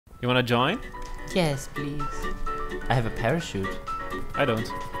You wanna join? Yes, please. I have a parachute. I don't.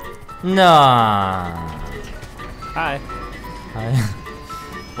 Nah. Hi. Hi.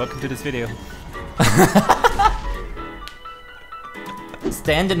 Welcome to this video.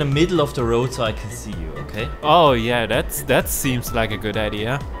 Stand in the middle of the road so I can see you, okay? Oh yeah, that seems like a good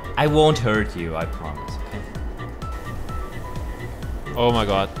idea. I won't hurt you, I promise, okay? Oh my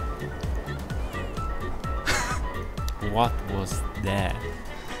god. What was that?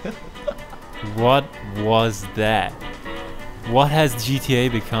 What was that? What has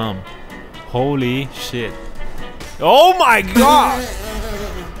GTA become? Holy shit. Oh my god!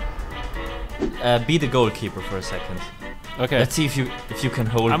 Be the goalkeeper for a second. Okay. Let's see if you can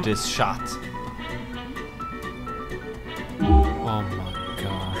hold this shot. Oh my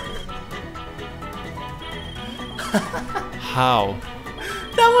god. How?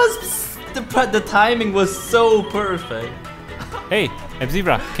 That was the timing was so perfect. Hey,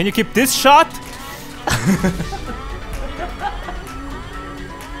 AppZebra, can you keep this shot?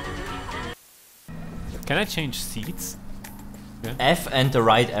 Can I change seats? Yeah. F and the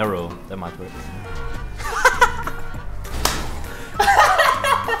right arrow. That might work.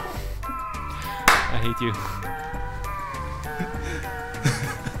 I hate you.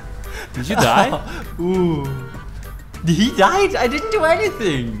 Did you die? Ooh. He died? I didn't do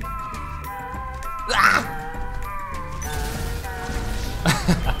anything.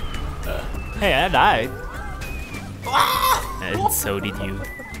 Hey, I died. And so did you.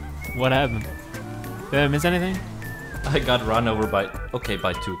 What happened? Did I miss anything? I got run over by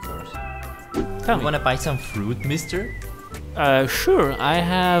 2 cars. Tell You me. wanna buy some fruit, mister? Sure. I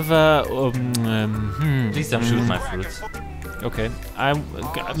have. Please don't shoot my fruits. Okay. I'm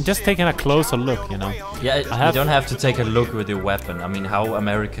just taking a closer look. You know. Yeah, you don't have to take a look with your weapon. I mean, how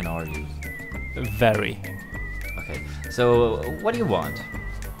American are you? Very. Okay. So, what do you want?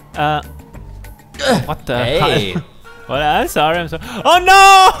 What the? Hey. Well, I'm sorry. Oh no!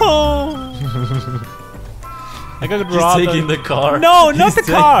 I got robbed. He's taking the car. No, not the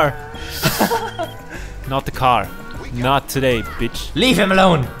car. Not the car. Not today, bitch. Leave him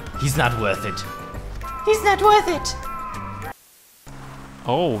alone. He's not worth it. He's not worth it.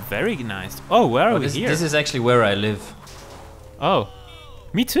 Oh, very nice. Oh, where are we here? This is actually where I live. Oh,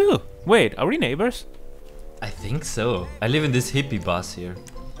 me too. Wait, are we neighbors? I think so. I live in this hippie bus here.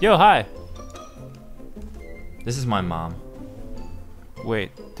 Yo, hi. This is my mom.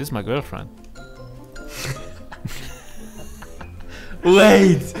 Wait, this is my girlfriend.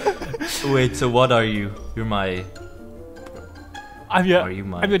 Wait! Wait, so what are you? You're my... I'm your. Are you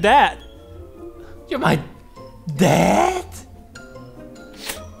my... I'm your dad. You're my... dad?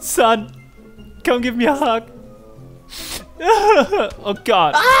 Son, come give me a hug. Oh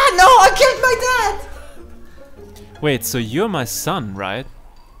god. Ah, no! I killed my dad! Wait, so you're my son, right?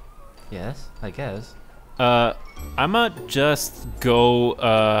 Yes, I guess. I'ma just go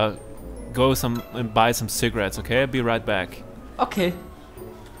and buy some cigarettes, okay? I'll be right back. Okay.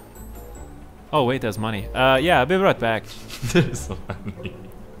 Oh wait, there's money. Yeah, I'll be right back. This is so funny.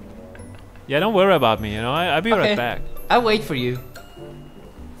 Yeah, don't worry about me, you know? I'll be Okay. right back. I'll wait for you.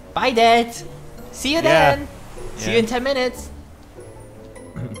 Bye, Dad. See you then. See you in 10 minutes.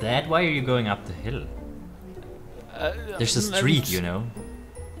 Dad, why are you going up the hill? There's a street, you know.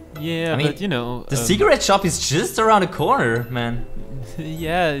 Yeah, I mean, but you know... The cigarette shop is just around the corner, man.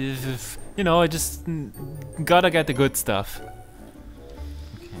 Yeah, you know, I just gotta get the good stuff.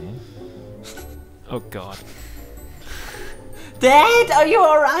 Okay. Oh god. Dad, are you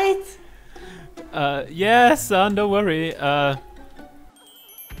alright? Yeah, son, don't worry. Dad!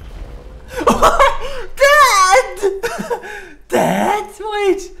 Dad,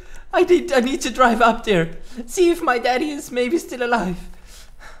 wait! I need to drive up there. See if my daddy is maybe still alive.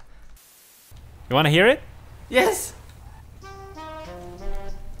 You wanna hear it? Yes.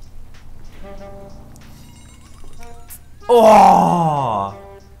 Oh!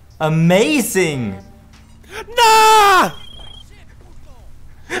 Amazing! No!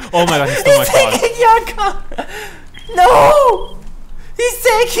 Oh my god, he stole my car. He's taking your car! No! He's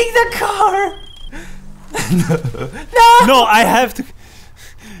taking the car! No! No, I have to...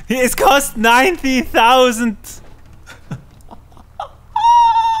 It's cost 90,000!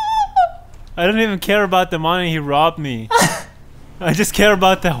 I don't even care about the money he robbed me. I just care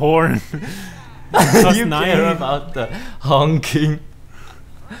about the horn. You care about the honking.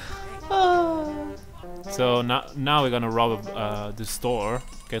 So now we're gonna rob the store,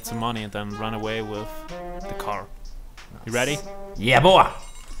 get some money, and then run away with the car. You ready? Yeah, boy!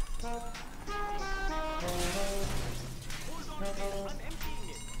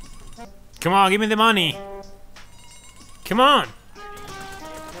 Come on, give me the money. Come on.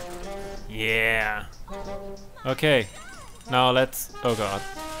 Yeah. Okay. Now let's. Oh god.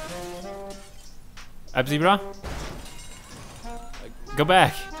 AppZebra? Go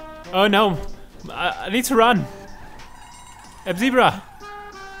back. Oh no. I need to run. AppZebra.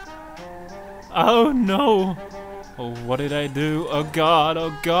 Oh no. Oh, what did I do? Oh god.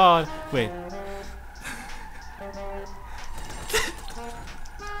 Oh god. Wait.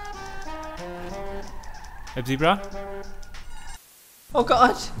 AppZebra? Oh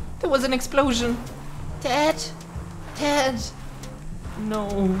god, there was an explosion. Dad! Dad!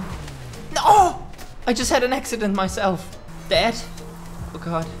 No. No! I just had an accident myself. Dad? Oh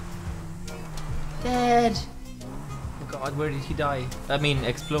god. Dad! Oh god, where did he die? I mean,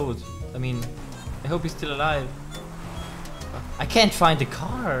 explode. I mean, I hope he's still alive. I can't find the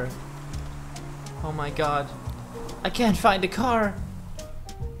car. Oh my god. I can't find the car.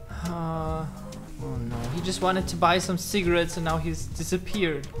 Oh no, he just wanted to buy some cigarettes and now he's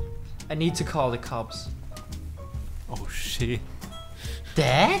disappeared. I need to call the cops. Oh shit.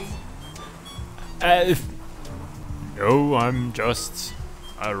 Dad? No, I'm just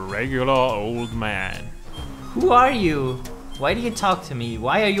a regular old man. Who are you? Why do you talk to me?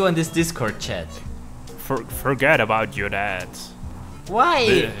 Why are you on this Discord chat? Forget about your dad.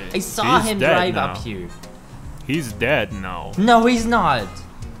 Why? I saw He's him dead drive now. up here. He's dead now. No, he's not.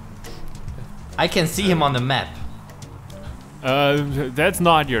 I can see him on the map. That's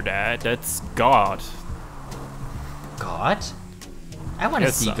not your dad. That's God. God? I want to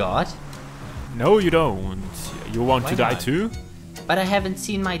Yes, see son. God. No, you don't. You want Why to die not? too? But I haven't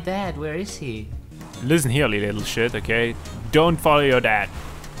seen my dad. Where is he? Listen here, little shit. Okay, don't follow your dad.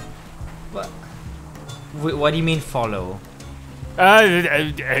 What? What do you mean follow?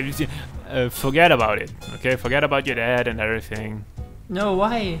 Forget about it. Okay, forget about your dad and everything. No,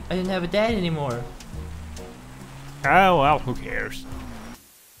 why? I didn't have a dad anymore. Oh well, who cares?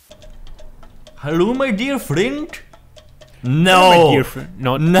 Hello, my dear friend. My No. dear friend.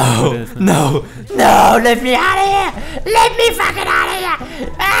 No, No, no, no, let me out of here! Let me fucking out of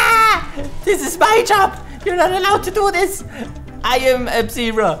here! Ah! This is my job! You're not allowed to do this! I am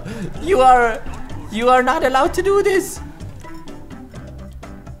AppZebra. You are not allowed to do this!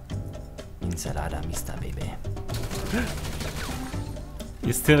 Ensalada, Mr. Baby.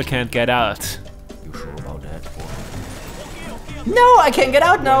 You still can't get out. You sure about that? No, I can't get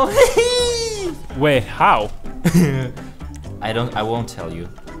out now! Wait, how? I won't tell you.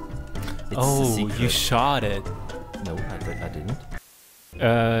 It's a Oh, secret. you shot it. No, I didn't.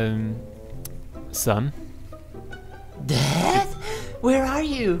 Son. Dad? Where are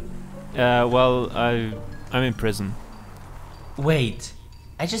you? Well, I'm in prison. Wait,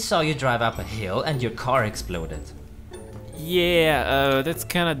 I just saw you drive up a hill and your car exploded. Yeah, that's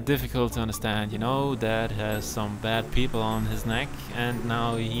kind of difficult to understand, you know. Dad has some bad people on his neck and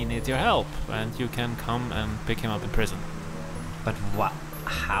now he needs your help and you can come and pick him up in prison. But what?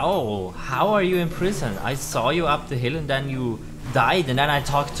 How? How are you in prison? I saw you up the hill and then you died and then I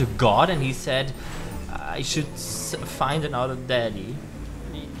talked to God and he said I should find another daddy.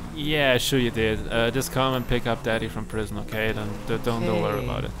 Yeah, sure you did. Just come and pick up Daddy from prison, okay? Then don't worry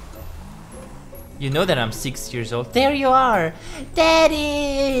about it. You know that I'm 6 years old. There you are!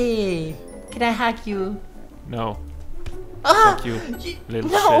 Daddy! Can I hug you? No. Ah! Fuck you, little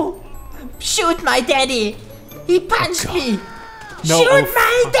No! Shoot my daddy! He punched God. me! No, Shoot oh,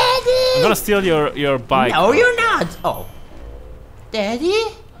 my daddy! I'm gonna steal your bike. No, you're not! Oh. Daddy?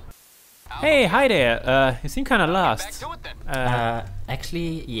 Hey, hi there. You seem kind of lost.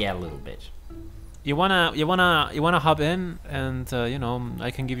 Actually, yeah, a little bit. You wanna hop in and you know,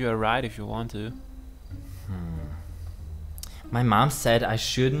 I can give you a ride if you want to. My mom said I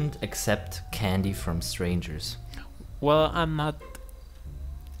shouldn't accept candy from strangers. Well, I'm not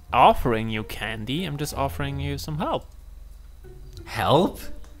offering you candy. I'm just offering you some help. Help?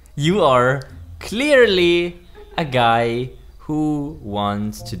 You are clearly a guy who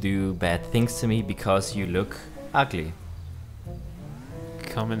wants to do bad things to me because you look ugly.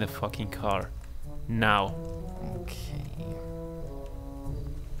 Come in the fucking car. Now. Okay.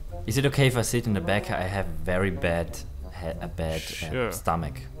 Is it okay if I sit in the back? I have very bad, Sure.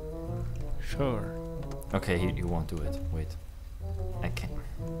 stomach. Sure. Okay, you won't do it. Wait. I can't.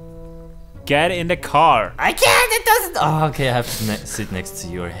 Get in the car. I can't. It doesn't. Oh, okay. I have to sit next to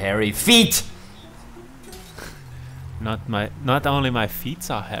your hairy feet. Not only my feet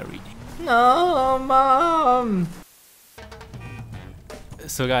are hairy. No, mom.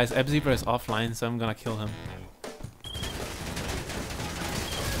 So guys, AppZebra is offline, so I'm gonna kill him.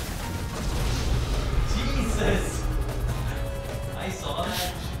 Jesus. I saw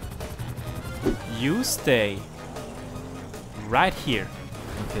that. You stay right here.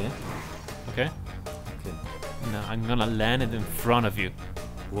 Okay. Okay? Okay. No, I'm gonna land it in front of you.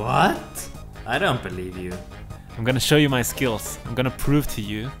 What? I don't believe you. I'm gonna show you my skills. I'm gonna prove to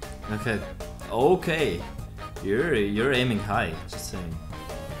you. Okay. Okay. You're aiming high, just saying.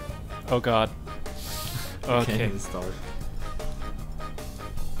 Oh god. Okay. Start.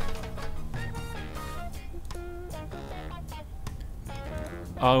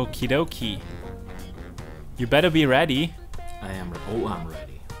 Okie dokie. You better be ready. I'm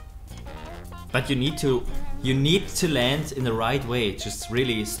ready. But you need to land in the right way, just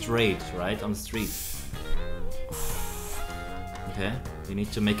really straight, right on the street. Okay. You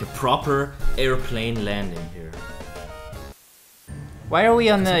need to make a proper airplane landing here. Why are we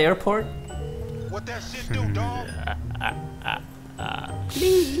on the airport? What that shit do, dog?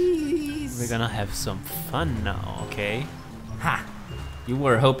 Please. We're gonna have some fun now, okay? Ha! You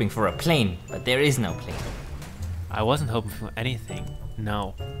were hoping for a plane, but there is no plane. I wasn't hoping for anything.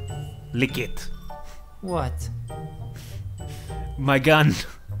 No. Lick it. What? My gun.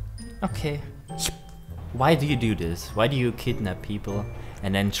 Okay. Why do you do this? Why do you kidnap people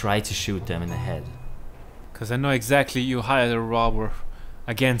and then try to shoot them in the head? Cause I know exactly you hired a robber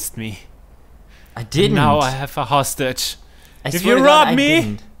against me. I didn't. Now I have a hostage. If you rob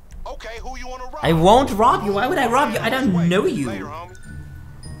me, Okay, who you wanna rob? I won't rob you. Why would I rob you? I don't know Later, you. homie.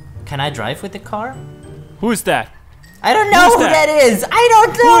 Can I drive with the car? who's that? I don't know who that is. I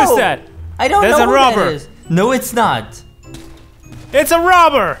don't know. Who is that? I don't There's know a who robber. that is. No, it's not. It's a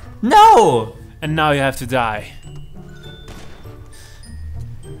robber! No. And now you have to die.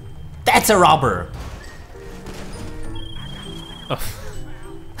 That's a robber. Oh.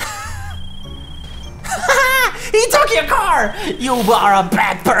 He took your car. You are a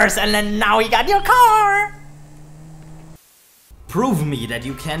bad person, and now he got your car. Prove me that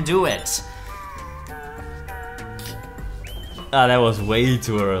you can do it. Ah, that was way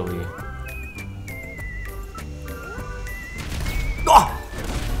too early. Oh!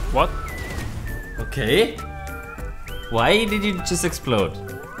 What? Okay. Why did you just explode?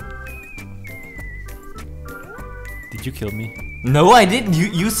 Did you kill me? No, I didn't.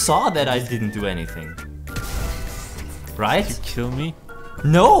 You saw that I didn't do anything. Right? Did you kill me?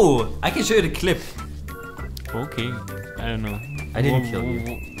 No! I can show you the clip. Okay. I don't know. I didn't kill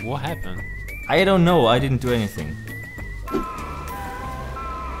you. What happened? I don't know. I didn't do anything.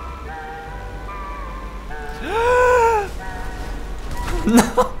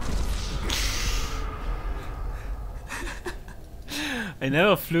 No! I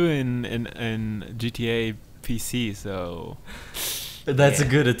never flew in GTA PC, so... That's a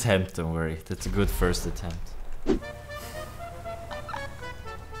good attempt, don't worry. That's a good first attempt.